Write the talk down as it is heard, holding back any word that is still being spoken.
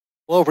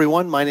Hello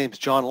everyone, my name is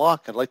John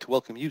Locke. I'd like to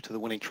welcome you to The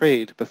Winning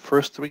Trade, but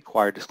first the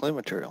required disclaimer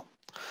material.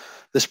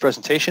 This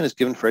presentation is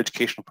given for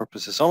educational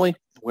purposes only.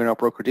 We're not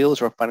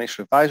broker-dealers or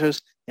financial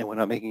advisors, and we're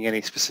not making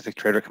any specific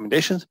trade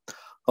recommendations.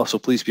 Also,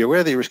 please be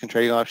aware that your risk in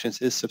trading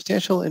options is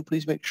substantial, and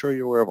please make sure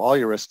you're aware of all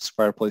your risks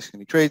prior to placing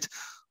any trades.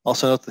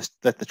 Also note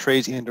that the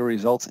trades and/or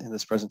results in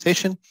this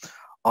presentation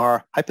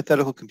are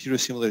hypothetical computer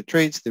simulated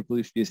trades. They're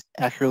believed to be as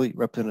accurately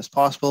represented as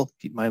possible.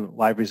 Keep in mind that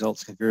live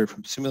results can vary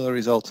from simulated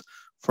results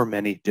for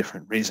many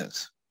different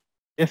reasons.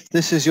 If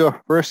this is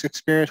your first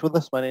experience with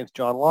us, my name is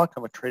John Locke.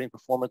 I'm a trading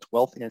performance,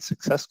 wealth, and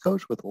success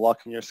coach with Locke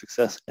in Your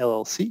Success,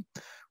 LLC,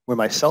 where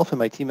myself and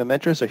my team of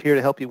mentors are here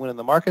to help you win in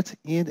the markets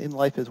and in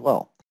life as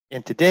well.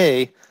 And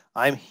today,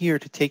 I'm here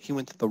to take you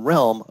into the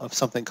realm of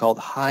something called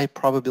high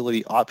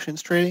probability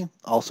options trading,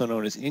 also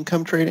known as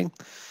income trading.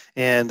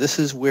 And this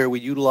is where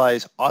we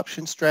utilize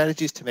option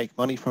strategies to make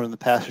money from the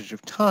passage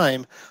of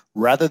time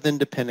rather than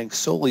depending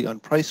solely on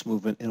price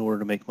movement in order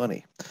to make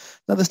money.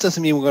 Now, this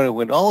doesn't mean we're going to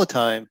win all the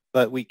time,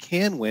 but we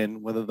can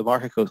win whether the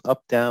market goes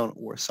up, down,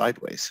 or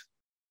sideways.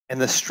 And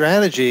the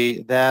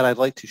strategy that I'd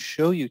like to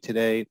show you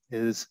today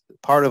is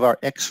part of our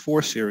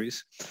X4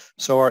 series.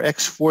 So our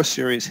X4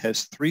 series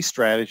has 3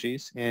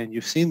 strategies, and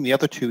you've seen the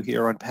other 2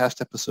 here on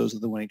past episodes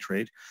of The Winning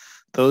Trade.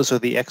 Those are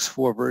the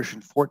X4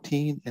 version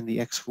 14 and the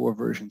X4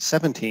 version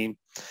 17.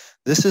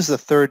 This is the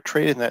 3rd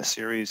trade in that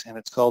series, and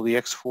it's called the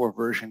X4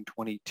 version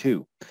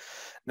 22.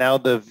 Now,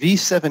 the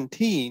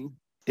V17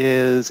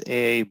 is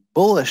a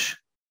bullish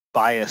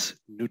bias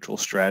neutral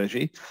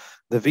strategy.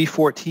 The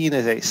V14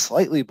 is a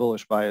slightly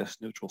bullish bias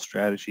neutral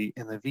strategy,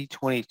 and the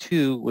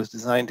V22 was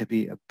designed to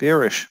be a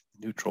bearish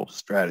neutral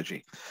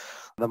strategy.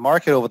 The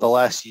market over the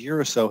last year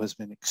or so has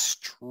been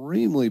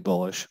extremely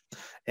bullish,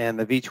 and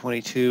the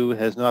V22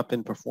 has not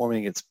been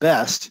performing its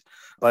best.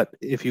 But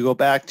if you go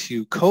back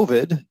to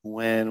COVID,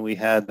 when we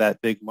had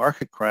that big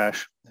market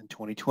crash in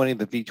 2020,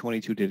 the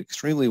V22 did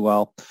extremely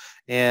well.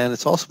 And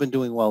it's also been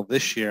doing well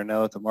this year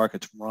now that the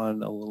market's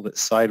run a little bit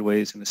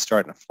sideways and is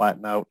starting to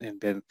flatten out and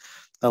been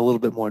a little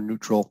bit more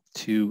neutral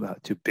to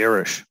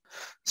bearish.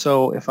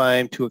 So if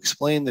I'm to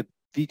explain the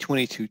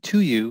V22 to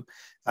you,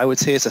 I would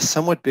say it's a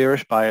somewhat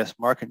bearish bias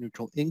market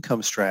neutral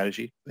income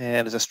strategy,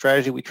 and it's a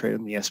strategy we trade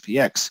on the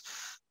SPX.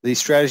 The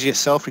strategy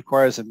itself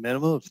requires a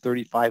minimum of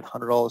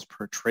 $3,500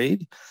 per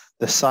trade.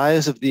 The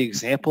size of the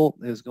example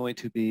is going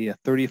to be a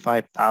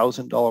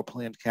 $35,000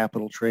 planned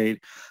capital trade.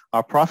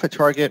 Our profit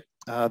target,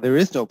 there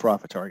is no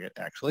profit target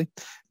actually,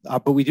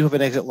 but we do have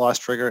an exit loss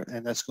trigger,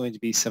 and that's going to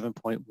be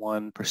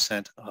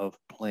 7.1% of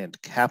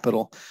planned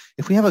capital.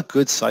 If we have a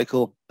good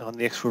cycle on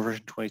the X4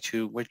 version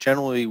 22, we're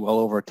generally well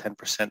over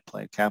 10%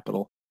 planned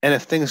capital. And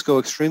if things go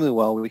extremely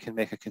well, we can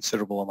make a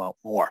considerable amount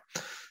more.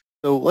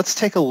 So let's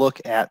take a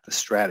look at the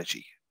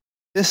strategy.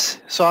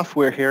 This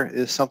software here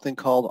is something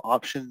called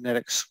OptionNet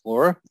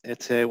Explorer.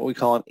 It's what we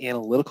call an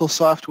analytical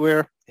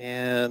software,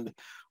 and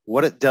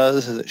what it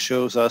does is it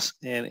shows us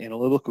an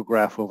analytical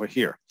graph over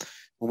here.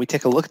 When we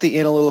take a look at the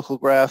analytical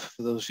graph,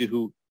 for those of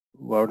you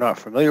who are not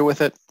familiar with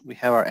it, we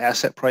have our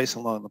asset price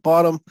along the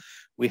bottom.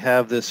 We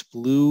have this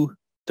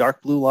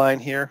dark blue line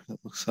here that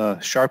looks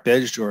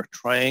sharp-edged or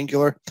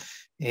triangular,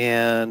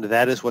 and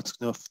that is what's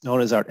known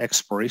as our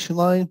expiration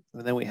line.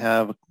 And then we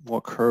have a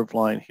more curved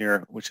line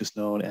here, which is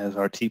known as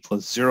our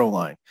T+0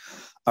 line.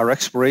 Our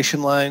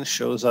expiration line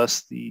shows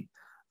us the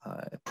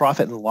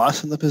profit and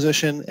loss in the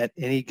position at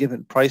any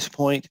given price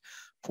point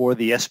for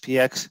the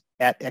SPX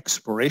at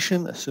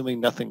expiration, assuming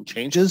nothing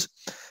changes.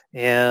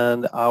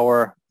 And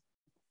our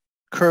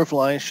curved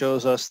line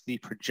shows us the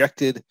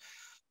projected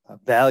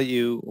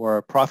value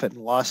or profit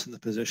and loss in the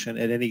position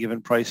at any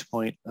given price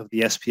point of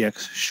the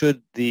SPX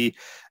should the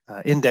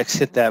index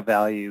hit that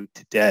value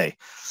today.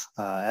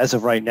 As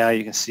of right now,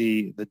 you can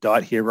see the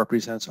dot here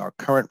represents our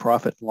current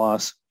profit and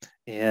loss,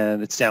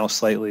 and it's down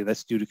slightly.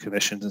 That's due to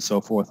commissions and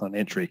so forth on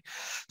entry.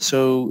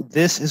 So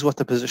this is what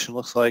the position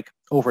looks like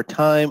over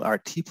time. Our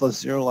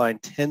T+0 line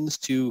tends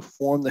to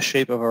form the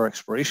shape of our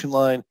expiration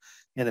line,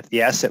 and if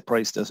the asset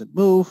price doesn't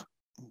move,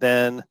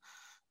 then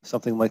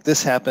something like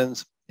this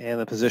happens, and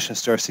the position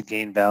starts to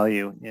gain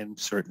value in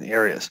certain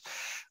areas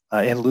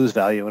and lose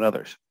value in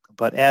others.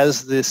 But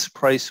as this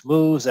price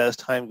moves, as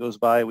time goes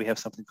by, we have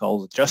something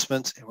called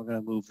adjustments, and we're going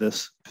to move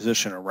this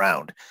position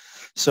around.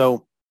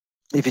 So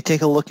if you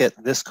take a look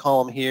at this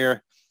column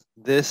here,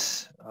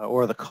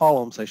 or the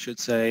columns, I should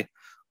say,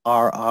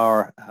 are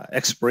our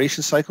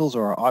expiration cycles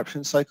or our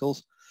option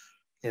cycles.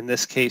 In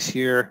this case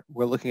here,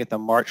 we're looking at the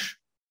March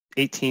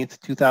 18th,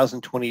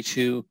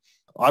 2022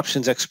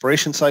 options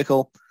expiration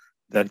cycle.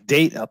 The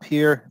date up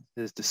here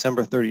is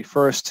December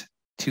 31st,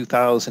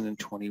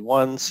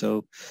 2021.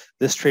 So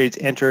this trade's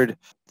entered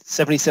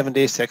 77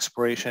 days to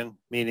expiration,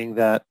 meaning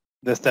that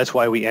that's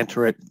why we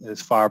enter it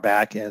as far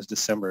back as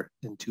December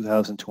in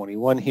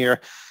 2021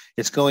 here.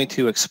 It's going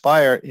to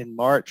expire in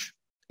March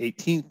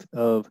 18th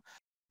of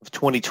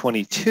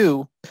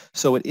 2022.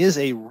 So it is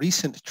a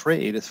recent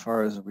trade as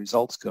far as the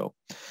results go.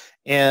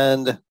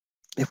 And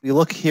if we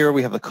look here,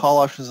 we have the call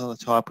options on the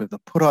top, we have the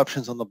put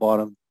options on the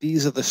bottom.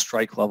 These are the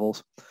strike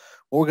levels.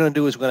 What we're going to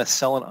do is we're going to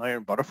sell an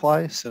iron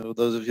butterfly. So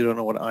those of you who don't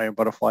know what an iron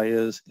butterfly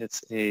is,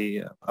 it's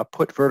a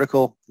put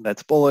vertical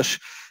that's bullish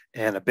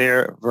and a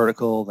bear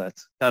vertical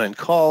that's done in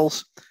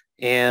calls.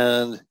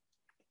 And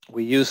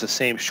we use the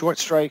same short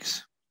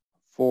strikes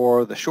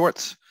for the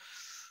shorts,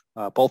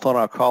 both on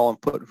our call and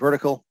put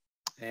vertical.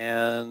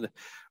 And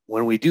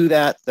when we do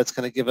that, that's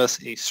going to give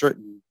us a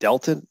certain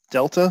delta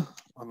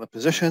on the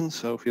position.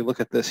 So if you look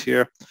at this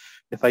here,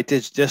 if I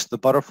did just the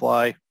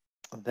butterfly,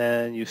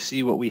 then you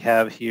see what we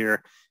have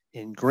here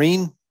in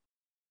green.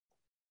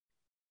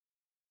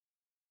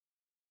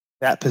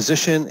 That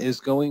position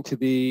is going to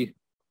be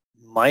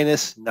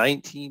minus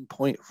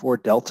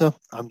 19.4 delta.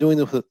 I'm doing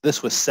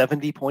this with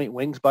 70-point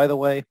wings, by the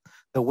way.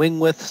 The wing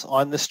widths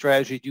on this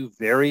strategy do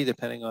vary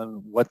depending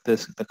on what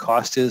the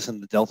cost is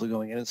and the delta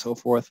going in and so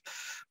forth.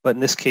 But in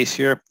this case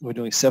here, we're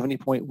doing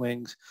 70-point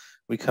wings.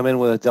 We come in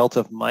with a delta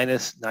of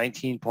minus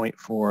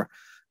 19.4.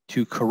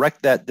 To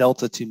correct that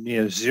delta to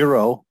near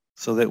zero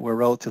so that we're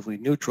relatively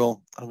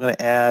neutral, I'm going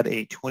to add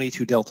a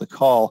 22 delta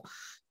call.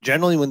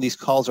 Generally, when these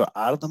calls are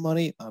out of the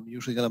money, I'm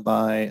usually going to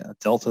buy a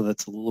delta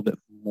that's a little bit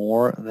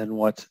more than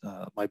what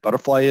my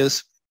butterfly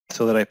is,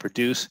 so that I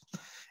produce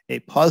a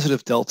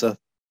positive delta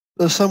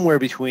of somewhere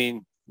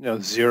between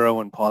 0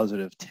 and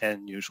positive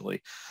 10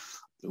 usually.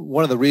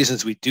 One of the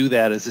reasons we do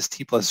that is this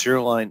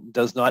T+0 line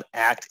does not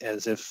act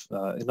as if,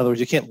 in other words,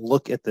 you can't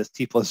look at this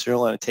T+0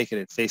 line and take it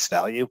at face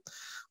value.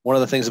 One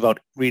of the things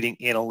about reading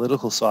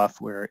analytical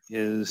software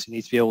is you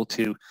need to be able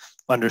to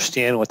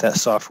understand what that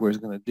software is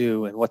going to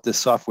do. And what this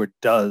software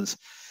does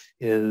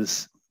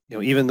is,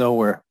 even though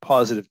we're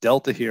positive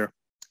delta here,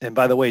 and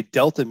by the way,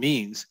 delta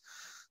means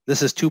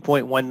this is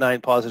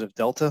 2.19 positive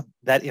delta.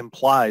 That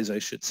implies, I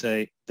should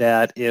say,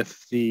 that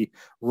if the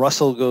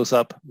Russell goes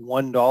up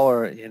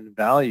 $1 in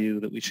value,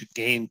 that we should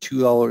gain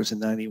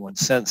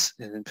 $2.91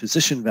 in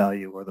position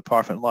value, or the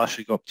profit and loss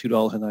should go up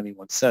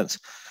 $2.91.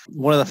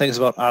 One of the things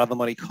about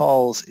out-of-the-money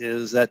calls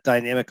is that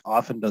dynamic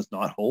often does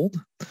not hold,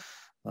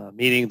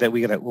 meaning that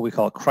we get what we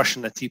call a crush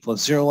in the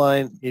T+0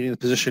 line, meaning the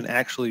position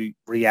actually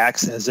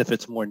reacts as if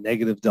it's more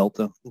negative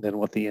delta than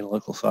what the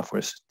analytical software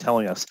is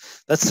telling us.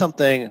 That's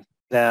something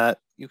that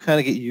you kind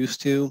of get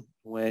used to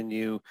when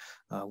you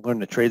learn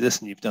to trade this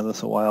and you've done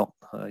this a while.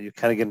 You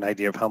kind of get an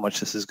idea of how much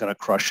this is going to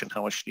crush and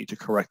how much you need to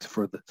correct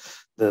for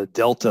the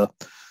delta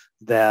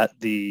that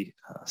the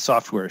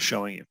software is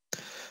showing you.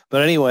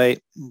 But anyway,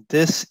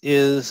 this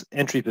is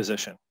entry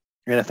position.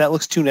 And if that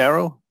looks too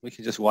narrow, we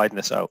can just widen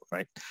this out,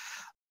 right?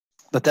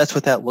 But that's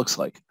what that looks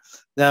like.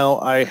 Now,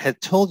 I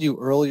had told you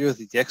earlier that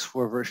the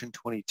X4 version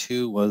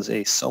 22 was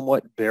a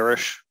somewhat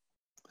bearish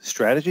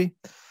strategy.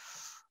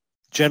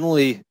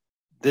 Generally,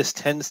 this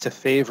tends to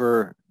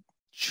favor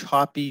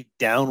choppy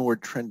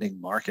downward trending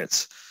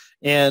markets.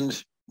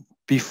 And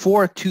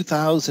before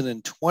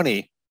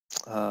 2020,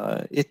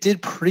 it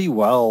did pretty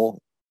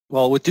well.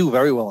 Well, it would do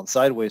very well in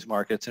sideways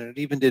markets, and it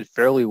even did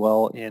fairly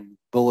well in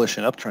bullish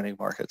and uptrending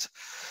markets.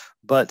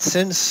 But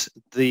since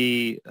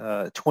the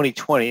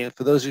 2020, and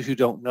for those of you who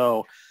don't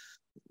know,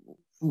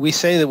 we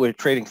say that we're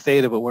trading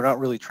theta, but we're not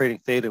really trading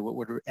theta. What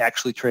we're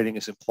actually trading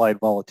is implied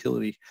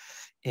volatility.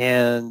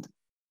 And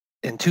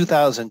in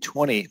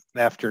 2020,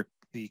 after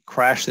the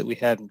crash that we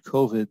had in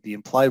COVID, the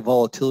implied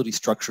volatility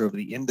structure of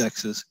the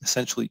indexes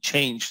essentially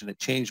changed, and it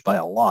changed by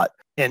a lot.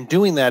 And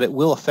doing that, it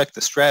will affect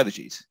the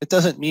strategies. It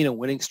doesn't mean a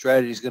winning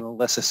strategy is going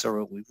to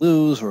necessarily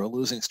lose, or a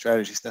losing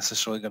strategy is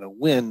necessarily going to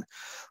win,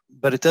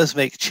 but it does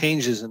make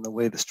changes in the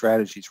way the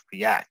strategies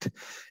react.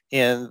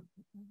 And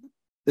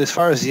as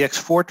far as the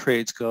X4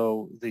 trades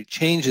go, the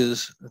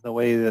changes in the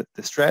way that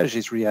the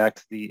strategies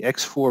react, the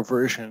X4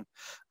 version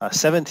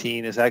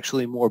 17 is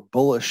actually more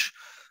bullish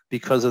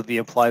because of the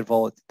implied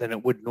vol than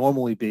it would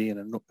normally be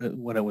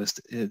when it was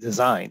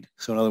designed.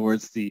 So in other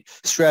words, the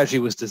strategy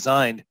was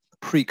designed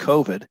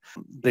pre-COVID.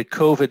 The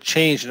COVID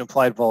change in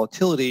implied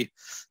volatility,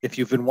 if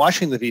you've been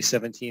watching the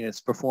V17,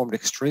 it's performed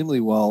extremely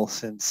well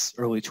since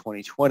early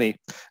 2020.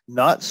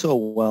 Not so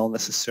well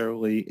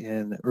necessarily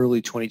in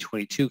early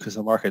 2022 because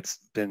the market's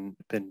been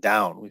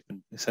down. We've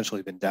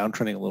essentially been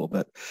downtrending a little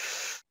bit.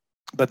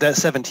 But that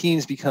 17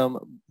 has become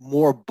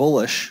more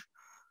bullish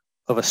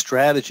of a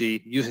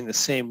strategy using the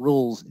same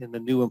rules in the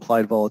new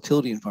implied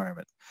volatility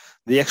environment.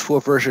 The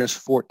X4 version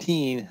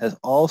 14 has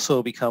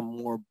also become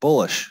more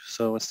bullish.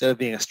 So instead of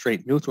being a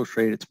straight neutral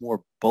trade, it's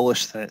more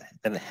bullish than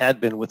it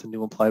had been with the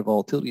new implied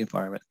volatility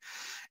environment.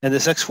 And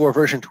this X4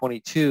 version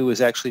 22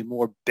 is actually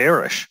more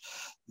bearish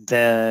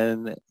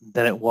than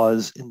it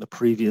was in the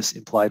previous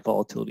implied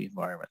volatility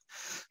environment.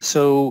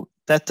 So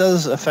that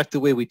does affect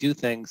the way we do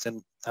things.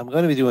 And I'm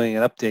going to be doing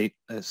an update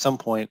at some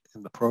point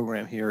in the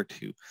program here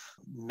to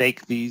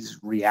make these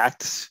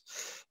react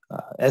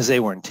as they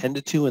were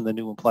intended to in the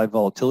new implied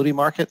volatility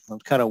market. I'm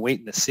kind of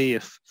waiting to see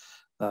if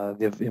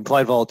the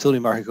implied volatility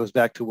market goes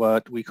back to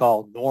what we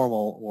call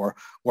normal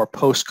or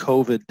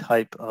post-COVID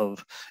type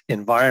of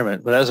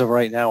environment. But as of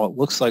right now, it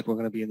looks like we're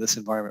going to be in this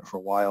environment for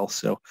a while.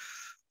 So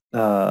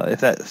if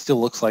that still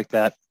looks like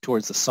that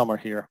towards the summer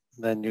here,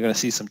 then you're going to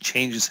see some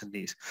changes in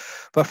these.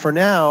 But for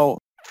now,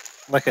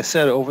 like I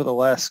said, over the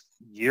last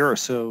year or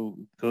so,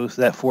 those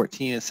that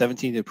 14 and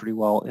 17 did pretty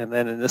well. And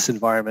then in this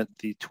environment,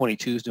 the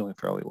 22 is doing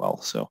fairly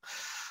well. So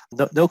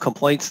no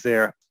complaints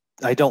there.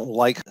 I don't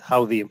like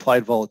how the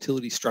implied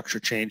volatility structure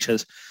change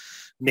has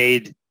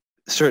made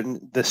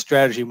the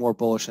strategy more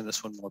bullish and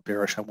this one more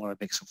bearish. I want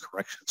to make some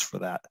corrections for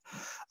that.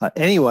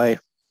 Anyway,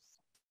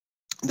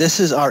 this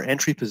is our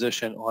entry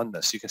position on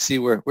this. You can see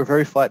we're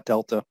very flat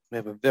delta. We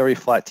have a very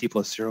flat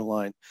T+0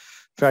 line. In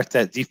fact,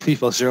 that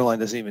T+0 line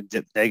doesn't even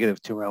dip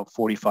negative to around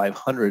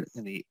 4,500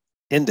 in the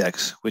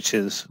index, which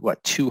is,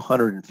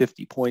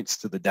 250 points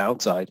to the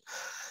downside.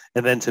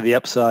 And then to the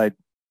upside,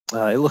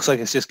 it looks like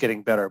it's just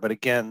getting better. But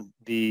again,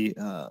 the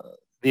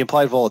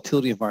implied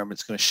volatility environment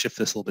is going to shift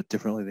this a little bit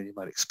differently than you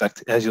might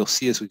expect, as you'll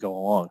see as we go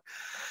along.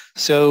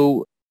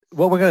 So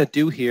what we're going to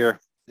do here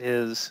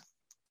is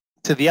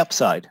to the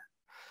upside.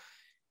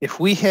 If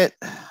we hit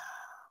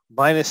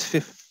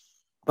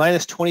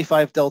minus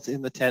 25 delta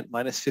in the tent,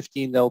 minus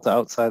 15 delta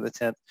outside the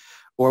tent,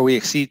 or we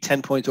exceed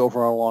 10 points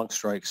over our long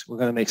strikes, we're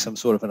going to make some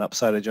sort of an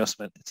upside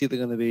adjustment. It's either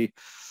going to be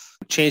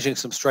changing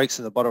some strikes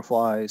in the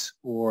butterflies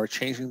or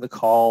changing the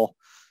call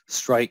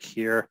strike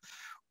here,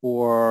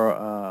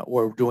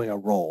 or doing a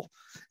roll.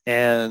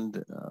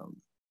 And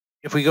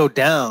if we go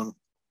down,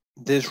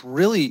 there's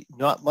really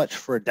not much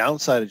for a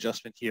downside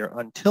adjustment here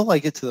until I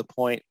get to the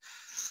point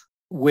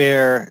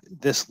where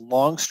this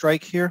long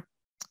strike here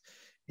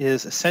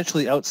is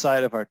essentially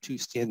outside of our 2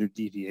 standard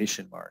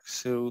deviation marks.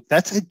 So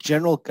that's a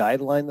general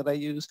guideline that I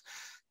use.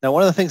 Now,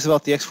 one of the things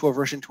about the X4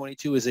 version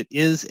 22 is it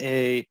is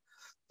a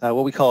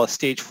what we call a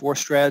stage 4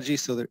 strategy.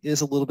 So there is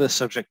a little bit of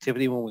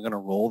subjectivity when we're going to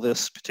roll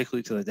this,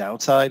 particularly to the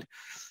downside.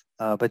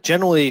 But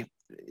generally,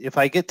 if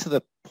I get to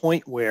the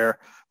point where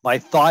my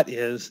thought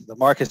is the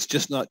market's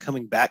just not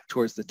coming back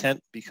towards the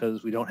tent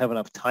because we don't have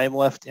enough time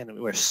left and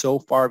we're so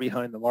far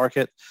behind the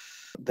market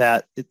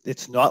that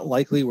it's not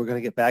likely we're going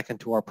to get back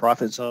into our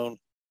profit zone,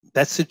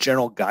 that's the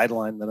general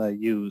guideline that I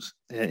use.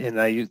 And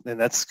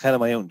that's kind of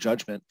my own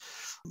judgment.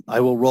 I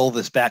will roll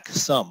this back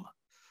some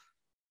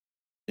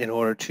in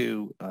order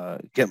to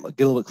get a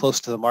little bit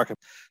close to the market.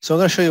 So I'm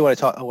going to show you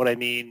what I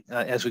mean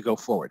as we go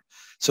forward.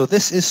 So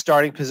this is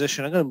starting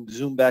position. I'm going to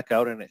zoom back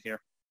out in it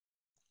here.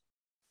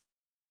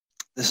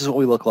 This is what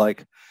we look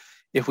like.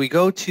 If we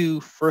go to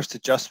first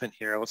adjustment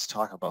here, let's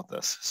talk about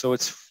this. So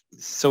it's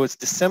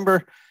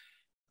December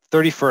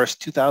 31st,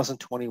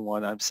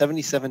 2021. I'm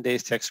 77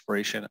 days to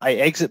expiration. I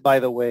exit, by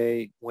the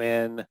way,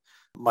 when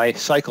my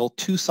cycle,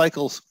 2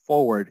 cycles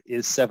forward,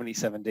 is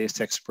 77 days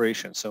to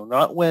expiration. So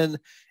not when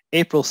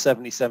April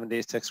 77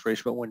 days to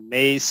expiration, but when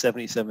May's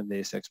 77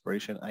 days to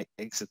expiration, I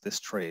exit this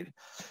trade,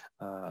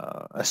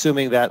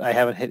 assuming that I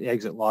haven't hit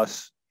exit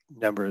loss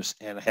numbers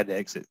and I had to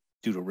exit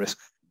due to risk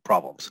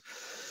problems.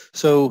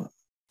 So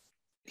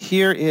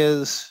here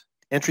is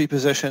entry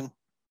position.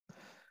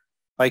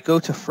 If I go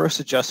to first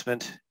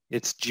adjustment,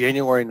 it's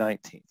January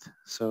 19th.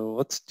 So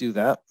let's do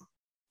that.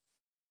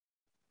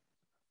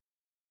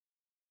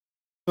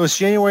 So it's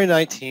January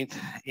 19th,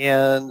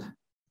 and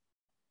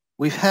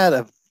we've had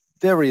a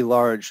very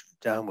large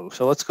down move.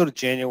 So let's go to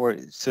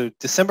January. So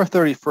December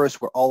 31st,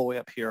 we're all the way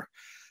up here.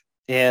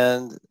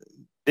 And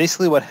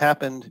basically what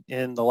happened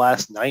in the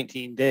last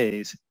 19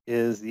 days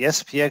is the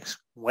SPX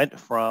went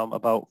from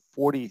about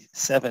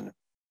 47,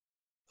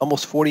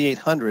 almost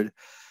 4,800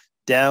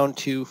 down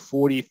to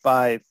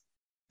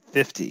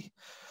 4,550.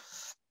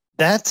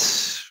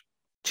 That's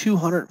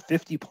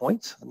 250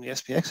 points on the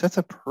SPX. That's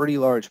a pretty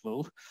large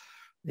move.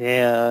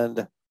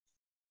 And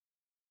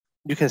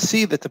you can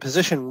see that the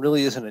position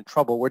really isn't in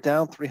trouble. We're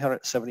down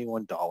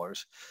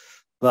 $371,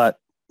 but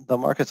the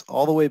market's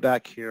all the way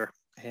back here,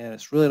 and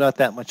it's really not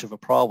that much of a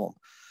problem.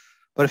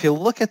 But if you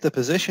look at the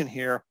position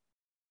here,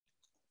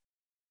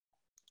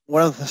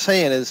 what I'm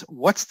saying is,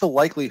 what's the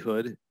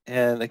likelihood?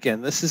 And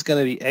again, this is going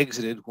to be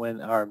exited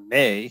when our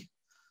May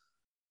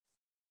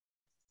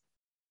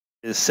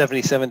is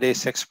 77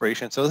 days to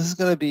expiration. So this is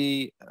going to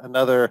be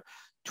another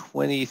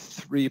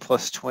 23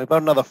 plus 20,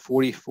 about another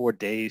 44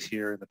 days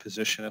here in the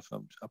position if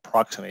I'm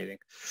approximating.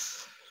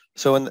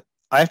 So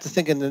I have to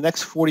think in the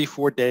next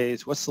 44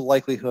 days, what's the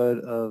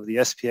likelihood of the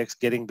SPX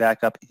getting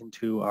back up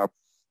into our,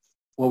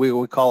 what we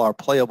would call our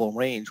playable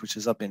range, which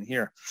is up in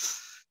here.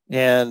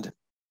 And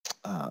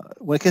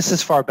when it gets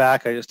this far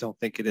back, I just don't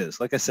think it is.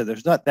 Like I said,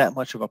 there's not that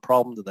much of a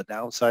problem to the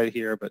downside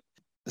here, but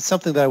it's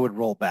something that I would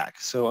roll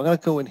back. So I'm going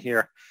to go in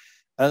here.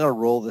 I'm going to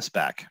roll this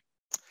back.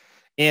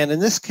 And in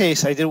this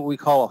case, I did what we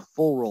call a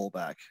full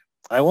rollback.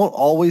 I won't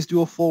always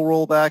do a full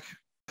rollback.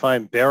 If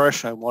I'm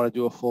bearish, I want to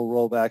do a full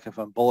rollback. If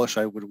I'm bullish,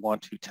 I would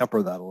want to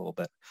temper that a little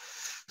bit.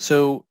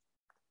 So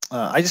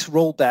I just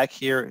rolled back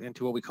here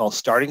into what we call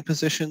starting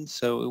position.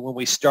 So when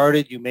we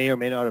started, you may or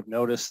may not have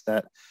noticed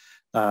that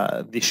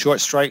the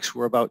short strikes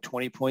were about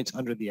 20 points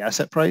under the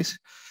asset price.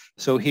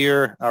 So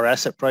here, our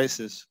asset price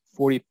is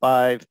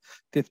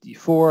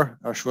 45.54.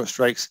 Our short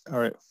strikes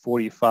are at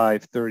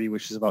 45.30,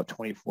 which is about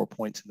 24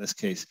 points in this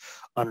case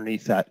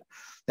underneath that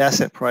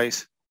asset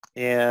price.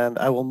 And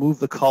I will move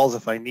the calls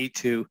if I need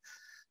to,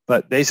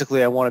 but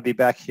basically I want to be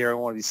back here. I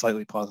want to be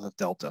slightly positive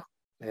delta.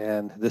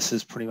 And this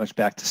is pretty much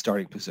back to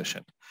starting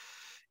position.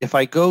 If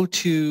I go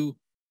to,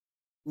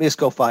 let me just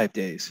go 5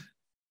 days.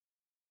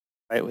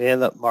 Right, we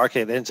end up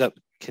market ends up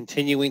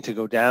continuing to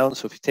go down.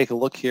 So if you take a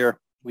look here,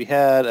 we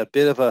had a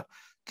bit of a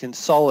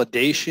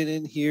consolidation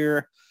in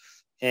here,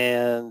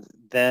 and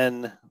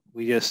then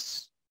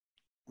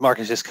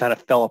market just kind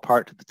of fell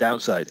apart to the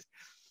downside.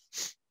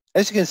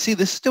 As you can see,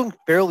 this is doing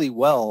fairly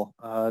well.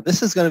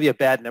 This is going to be a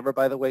bad number,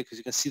 by the way, because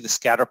you can see the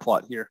scatter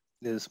plot here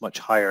is much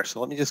higher. So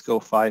let me just go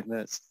 5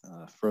 minutes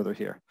further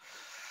here.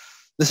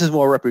 This is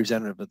more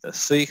representative of this.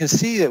 So you can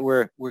see that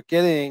we're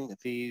getting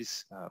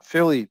these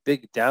fairly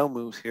big down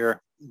moves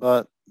here,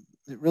 but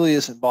it really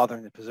isn't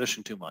bothering the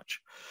position too much.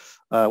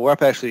 We're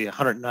up actually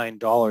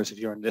 $109 if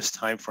you're in this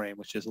time frame,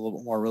 which is a little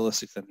bit more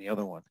realistic than the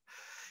other one.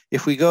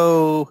 If we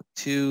go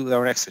to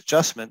our next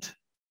adjustment,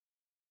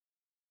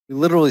 we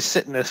literally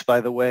sit in this,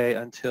 by the way,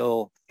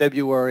 until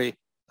February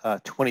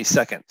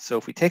 22nd. So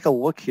if we take a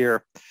look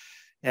here,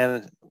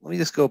 and let me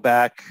just go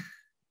back,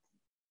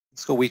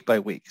 let's go week by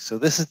week. So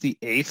this is the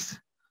 8th.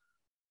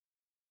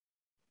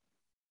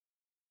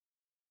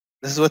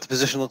 This is what the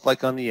position looked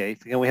like on the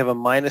 8th. Again, we have a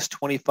minus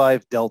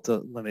 25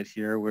 delta limit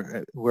here.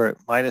 We're at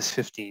minus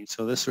 15,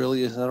 so this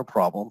really isn't a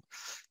problem.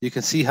 You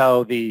can see how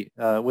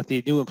with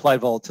the new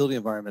implied volatility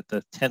environment,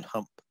 the tent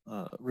hump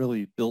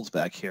really builds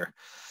back here.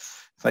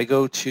 If I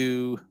go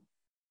to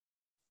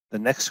the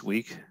next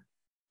week,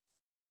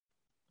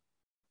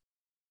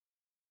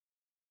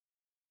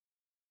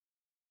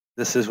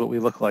 this is what we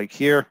look like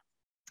here.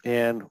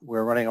 And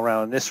we're running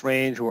around this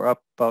range. We're up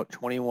about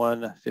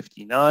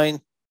 21.59.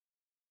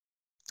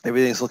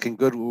 Everything's looking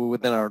good. We're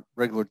within our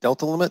regular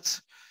delta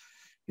limits.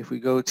 If we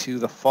go to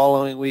the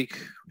following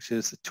week, which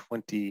is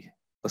the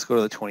let's go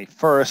to the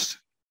 21st.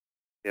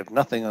 We have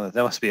nothing on it.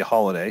 That must be a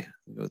holiday.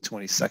 We go to the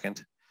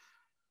 22nd.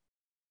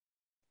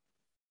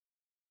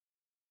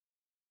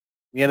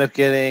 We end up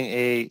getting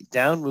a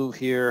down move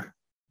here.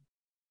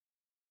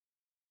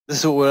 This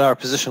is what our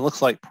position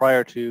looks like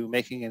prior to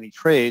making any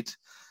trades.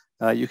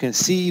 You can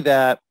see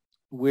that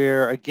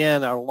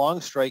again, our long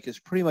strike is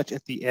pretty much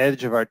at the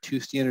edge of our 2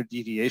 standard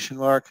deviation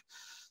mark.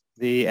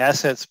 The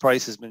assets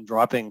price has been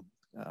dropping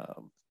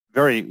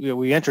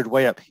we entered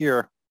way up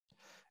here.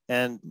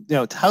 And,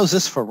 how's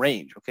this for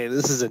range? Okay,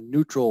 this is a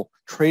neutral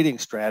trading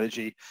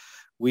strategy.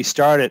 We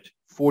start at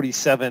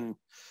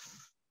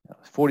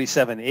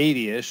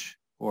 47.80-ish,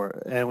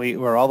 and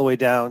we're all the way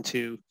down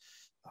to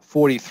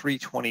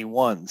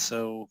 43.21.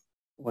 So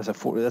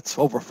that's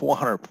over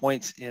 400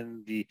 points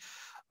in the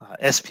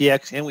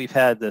SPX, and we've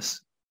had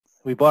this.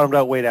 We bottomed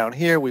out way down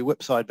here. We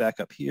whipsawed back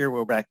up here.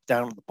 We're back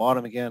down to the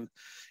bottom again,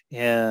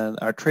 and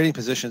our trading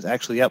position is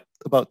actually up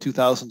about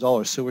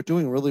 $2,000. So we're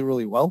doing really,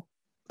 really well.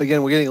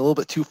 Again, we're getting a little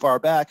bit too far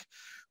back.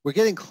 We're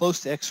getting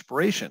close to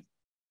expiration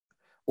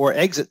or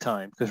exit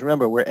time, because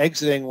remember, we're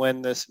exiting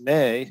when this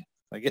May. If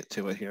I get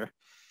to it here,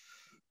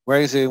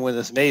 we're exiting when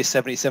this May is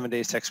 77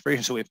 days to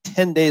expiration. So we have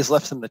 10 days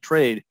left in the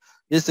trade.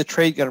 Is the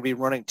trade going to be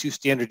running 2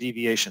 standard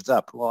deviations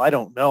up? Well, I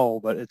don't know,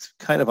 but it's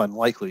kind of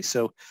unlikely.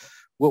 So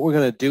what we're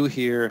going to do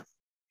here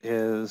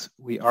is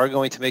we are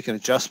going to make an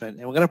adjustment,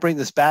 and we're going to bring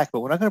this back, but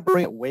we're not going to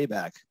bring it way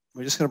back.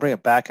 We're just going to bring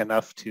it back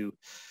enough to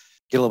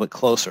get a little bit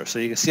closer. So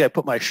you can see I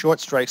put my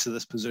short strikes of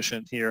this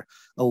position here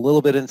a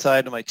little bit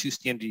inside of my 2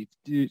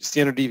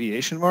 standard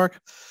deviation mark.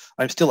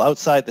 I'm still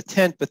outside the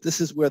tent, but this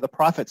is where the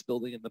profit's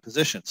building in the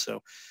position.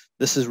 So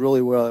this is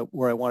really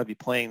where I want to be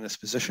playing this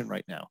position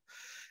right now.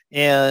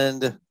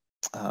 And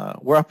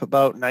we're up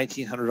about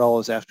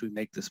 $1,900 after we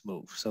make this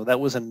move. So that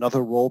was another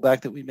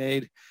rollback that we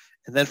made.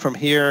 And then from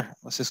here,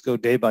 let's just go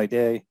day by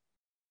day.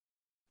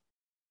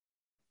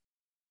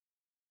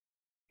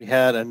 We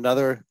had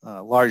another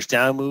large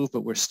down move,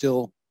 but we're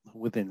still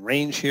within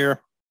range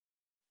here.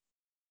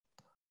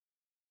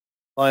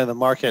 While the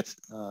market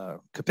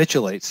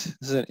capitulates,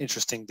 this is an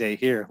interesting day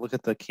here. Look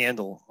at the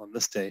candle on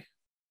this day.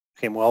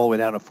 Came all the way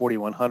down to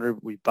 4,100.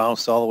 We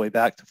bounced all the way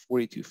back to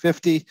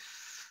 4,250.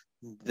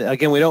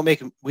 Again, we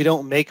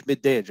don't make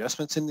midday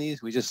adjustments in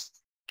these. We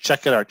just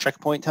check at our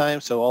checkpoint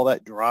time. So all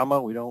that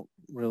drama we don't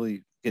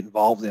really get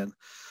involved in.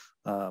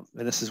 And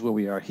this is where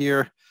we are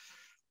here.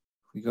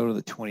 We go to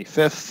the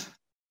 25th.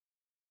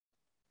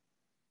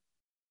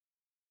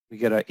 We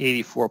get our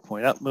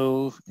 84-point up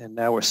move, and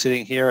now we're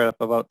sitting here at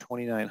up about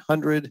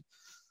 2,900.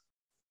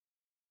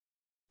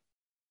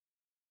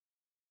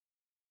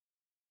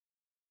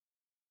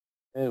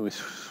 And we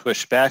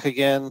switch back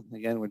again.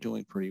 Again, we're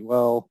doing pretty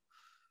well.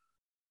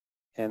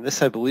 And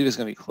this, I believe, is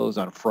going to be closed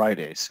on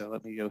Friday. So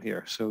let me go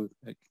here. So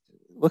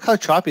look how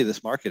choppy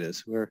this market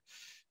is.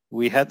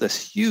 We had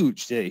this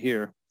huge day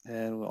here,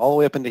 and all the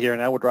way up into here.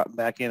 Now we're dropping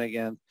back in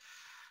again.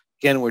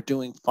 Again, we're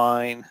doing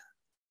fine.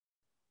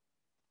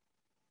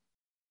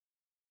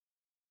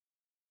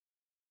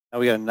 Now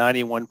we got a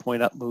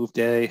 91-point up move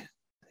day,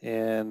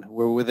 and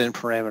we're within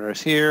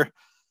parameters here.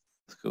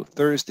 Let's go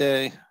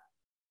Thursday.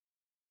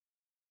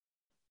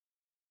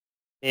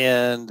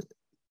 And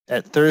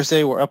at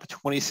Thursday, we're up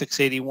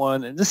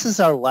 26.81, and this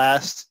is our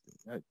last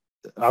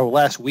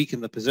week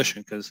in the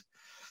position, because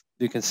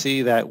you can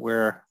see that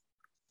we're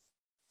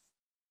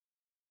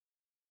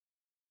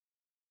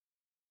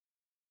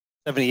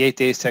 78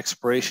 days to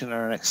expiration on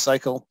our next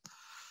cycle.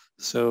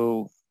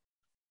 So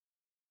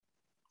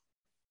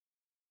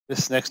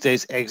this next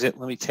day's exit,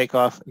 let me take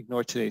off,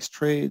 ignore today's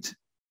trades,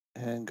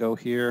 and go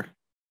here.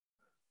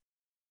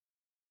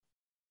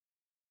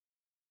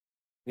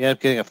 We ended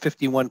up getting a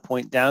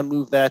 51-point down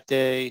move that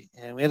day,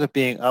 and we ended up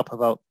being up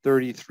about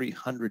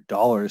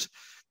 $3,300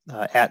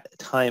 at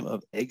time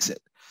of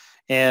exit.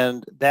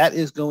 And that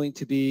is going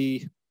to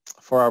be,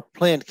 for our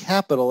planned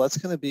capital, that's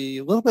going to be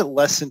a little bit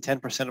less than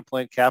 10% of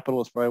planned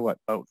capital. It's probably what,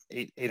 about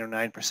 8 or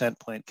 9%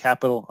 planned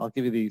capital. I'll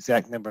give you the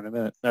exact number in a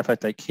minute. Matter of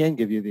fact, I can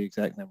give you the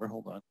exact number.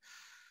 Hold on.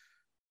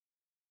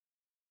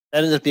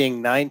 That ends up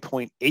being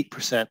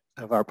 9.8%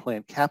 of our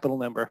planned capital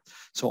number.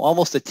 So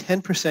almost a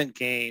 10%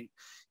 gain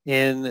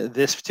in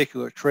this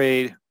particular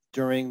trade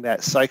during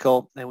that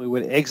cycle. And we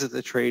would exit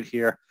the trade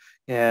here,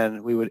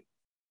 and we would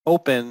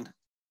open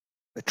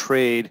a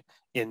trade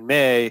in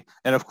May.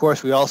 And of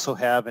course, we also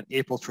have an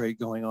April trade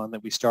going on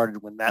that we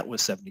started when that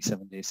was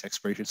 77 days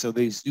expiration. So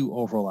these do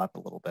overlap a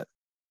little bit.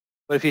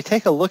 But if you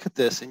take a look at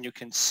this and you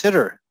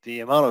consider the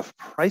amount of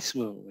price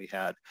movement we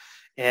had,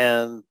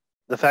 and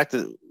the fact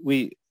that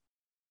we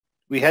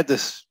had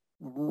this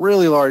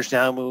really large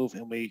down move,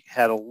 and we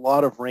had a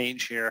lot of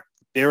range here,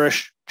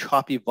 bearish,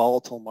 choppy,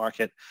 volatile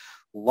market.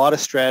 A lot of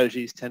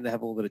strategies tend to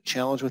have a little bit of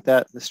challenge with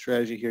that. This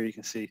strategy here, you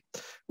can see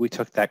we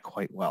took that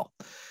quite well.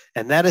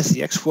 And that is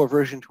the X4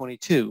 version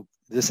 22,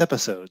 this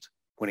episode's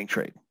winning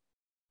trade.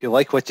 If you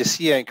like what you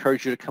see, I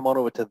encourage you to come on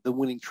over to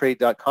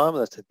thewinningtrade.com.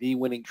 That's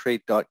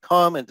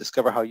thewinningtrade.com, and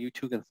discover how you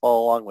too can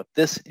follow along with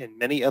this and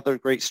many other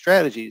great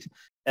strategies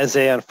as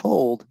they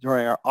unfold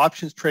during our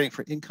options trading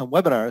for income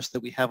webinars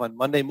that we have on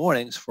Monday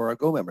mornings for our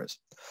Go members.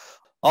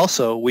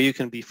 Also, where you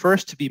can be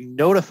first to be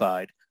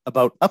notified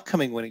about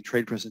upcoming winning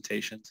trade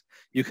presentations,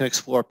 you can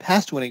explore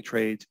past winning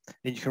trades,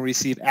 and you can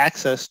receive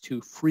access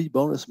to free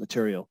bonus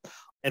material.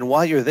 And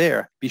while you're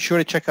there, be sure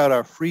to check out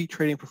our free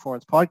Trading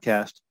Performance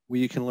podcast, where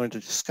you can learn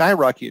to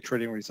skyrocket your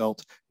trading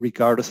results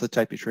regardless of the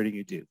type of trading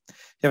you do. If you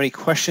have any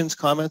questions,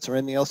 comments, or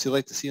anything else you'd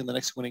like to see in the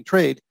next winning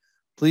trade,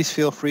 please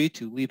feel free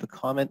to leave a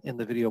comment in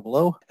the video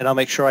below, and I'll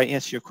make sure I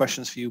answer your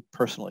questions for you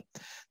personally.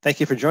 Thank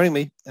you for joining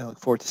me, and I look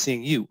forward to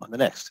seeing you on the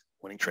next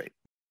winning trade.